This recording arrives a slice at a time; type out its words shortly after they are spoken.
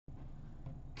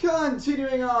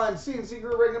Continuing on, CNC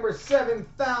Group break number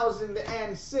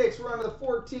 7006. We're on to the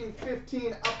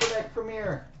 14-15 Upper Deck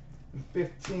Premier.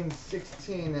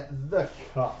 15-16 the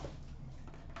Cup.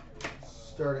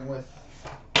 Starting with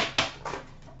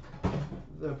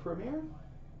the Premier.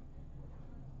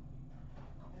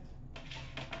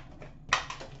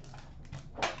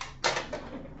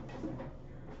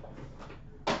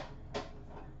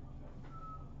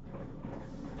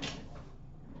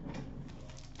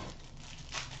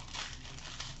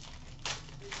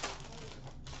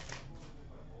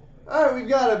 All right, we've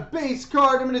got a base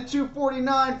card, number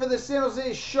 249 for the San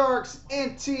Jose Sharks,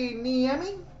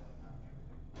 Niemi.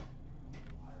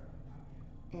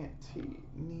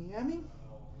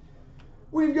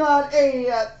 We've got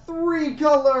a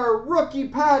three-color rookie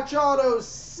patch auto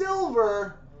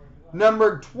silver,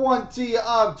 number 20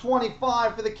 of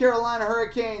 25 for the Carolina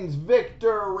Hurricanes,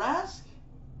 Victor Rask.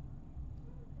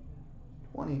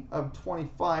 20 of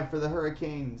 25 for the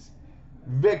Hurricanes,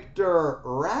 Victor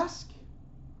Rask.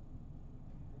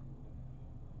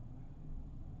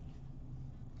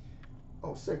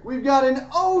 Oh, sick. We've got an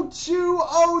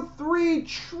 0203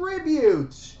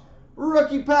 Tribute.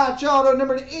 Rookie patch auto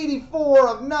numbered 84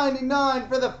 of 99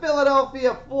 for the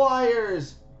Philadelphia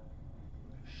Flyers.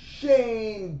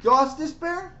 Shane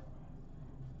Gostisbehere.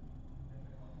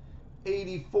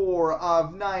 84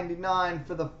 of 99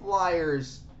 for the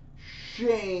Flyers.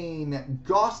 Shane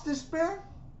Gostisbehere.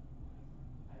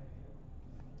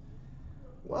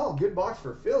 Well, good box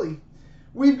for Philly.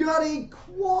 We've got a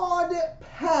quad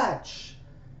patch,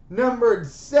 numbered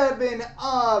 7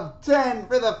 of 10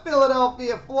 for the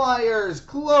Philadelphia Flyers,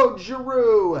 Claude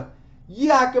Giroux,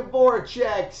 Jakub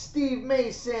Voracek, Steve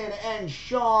Mason, and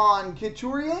Sean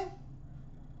Couturier.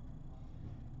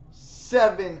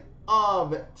 7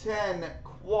 of 10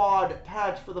 quad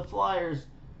patch for the Flyers,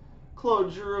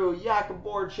 Claude Giroux, Jakub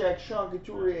Voracek, Sean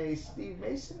Couturier, Steve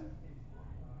Mason.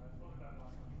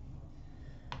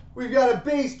 We've got a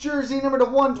base jersey number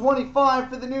 125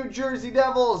 for the New Jersey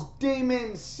Devils,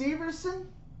 Damon Severson.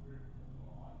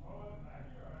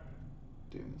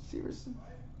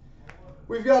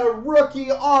 We've got a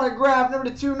rookie autograph number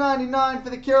 299 for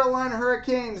the Carolina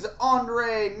Hurricanes,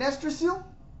 Andre Nestrasil.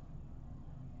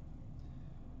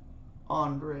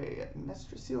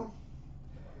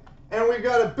 And we've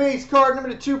got a base card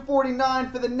number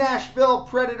 249 for the Nashville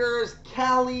Predators,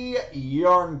 Calle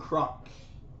Jarnkrok.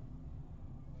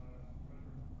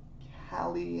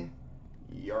 Calle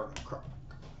Jarnkrok.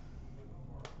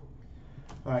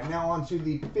 All right, now on to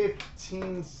the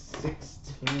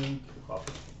 15-16 Cup.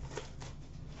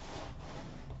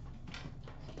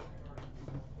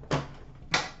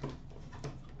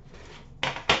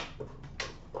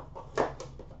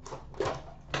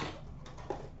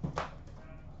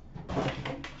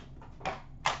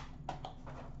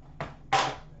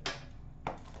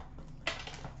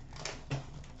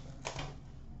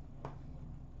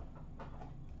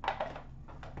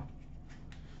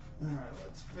 All right,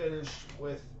 let's finish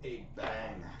with a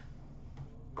bang.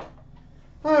 All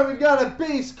right, we've got a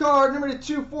base card, number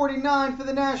 249 for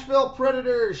the Nashville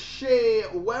Predators, Shea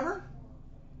Weber.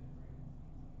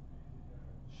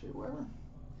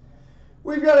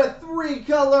 We've got a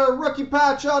three-color rookie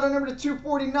patch auto, number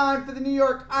 249 for the New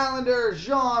York Islanders,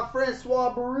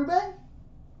 Jean-Francois Berube.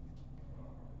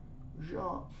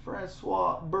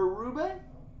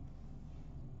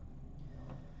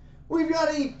 We've got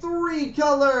a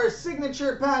three-color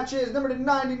signature patches, number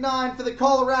 99 for the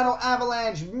Colorado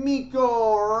Avalanche,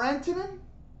 Mikko Rantanen.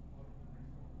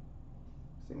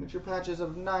 Signature patches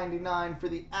of 99 for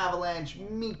the Avalanche,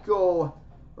 Mikko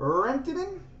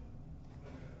Rantanen.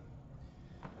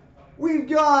 We've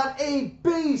got a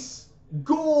base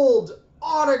gold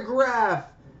autograph,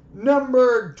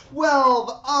 number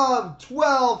 12 of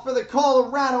 12 for the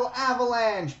Colorado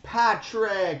Avalanche,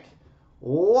 Patrick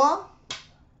Waugh.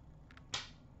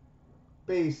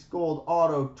 Base gold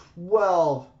auto,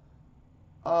 12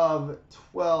 of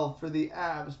 12 for the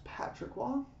Avs, Patrick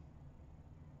Waugh.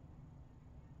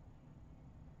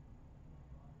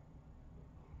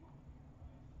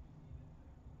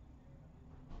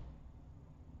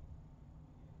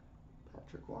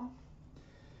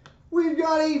 We've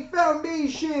got a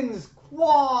Foundations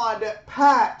quad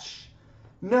patch,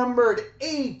 numbered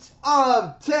 8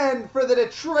 of 10 for the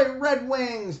Detroit Red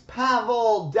Wings,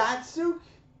 Pavel Datsyuk.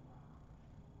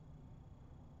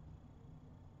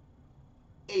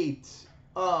 8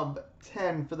 of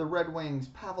 10 for the Red Wings,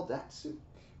 Pavel Datsyuk.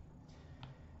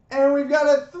 And we've got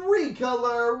a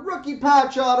three-color rookie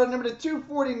patch auto, number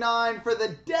 249 for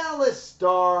the Dallas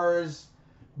Stars,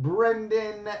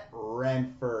 Brendan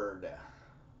Ranford.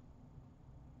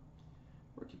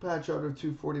 patch out of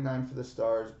 249 for the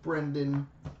Stars, Brendan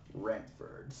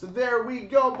Rentford. So there we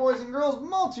go, boys and girls.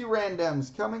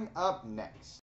 Multi-randoms coming up next.